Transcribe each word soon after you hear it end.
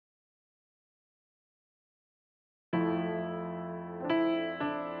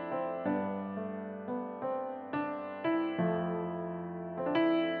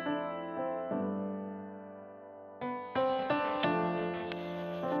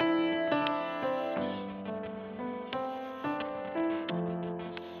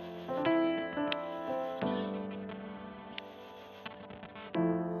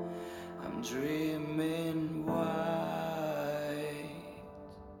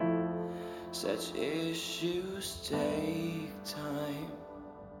Such issues take time.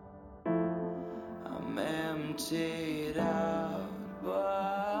 I'm emptied out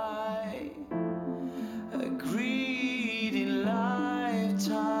by a greedy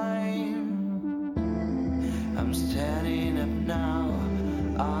lifetime. I'm standing up now,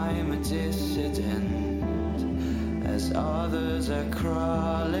 I'm a dissident, as others are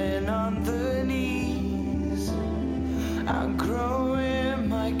crawling on their knees. I'll grow in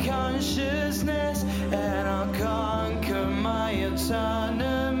my consciousness and I'll conquer my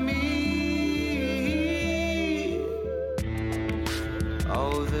autonomy.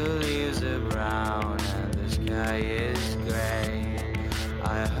 Oh, the leaves are brown and the sky is grey.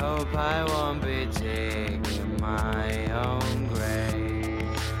 I hope I won't be digging my own grave.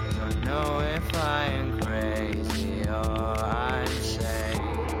 Don't know if I am crazy or I'm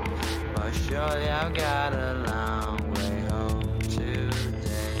sane, but surely I've got a long way home today.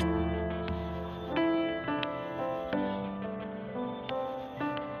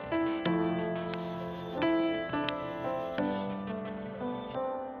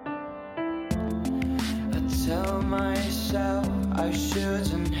 I tell myself I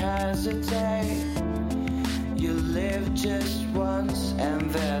shouldn't hesitate. You live just once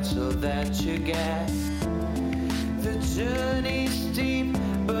and that's all that you get. The journey's steep,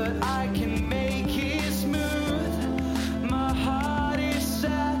 but I can make it smooth. My heart is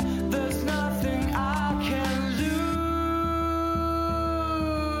set, there's nothing I can lose.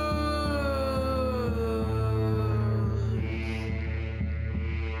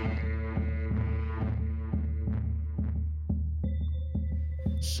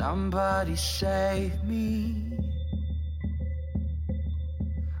 Somebody save me,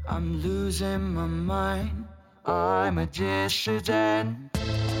 I'm losing my mind, I'm a dissident.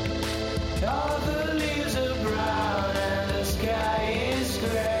 All the leaves are brown and the sky is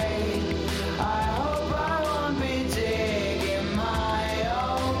grey. I hope I won't be digging my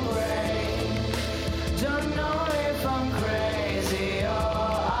own grave. Don't know if I'm crazy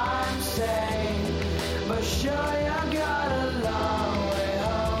or I'm sane, but sure I got a long way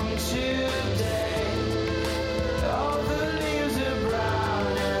home today. All the leaves are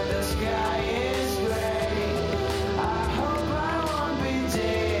brown and the sky is grey. I hope I won't be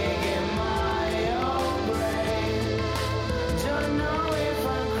digging my own grave. Don't know if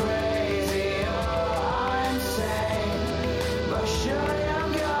I'm crazy or I'm sane, but sure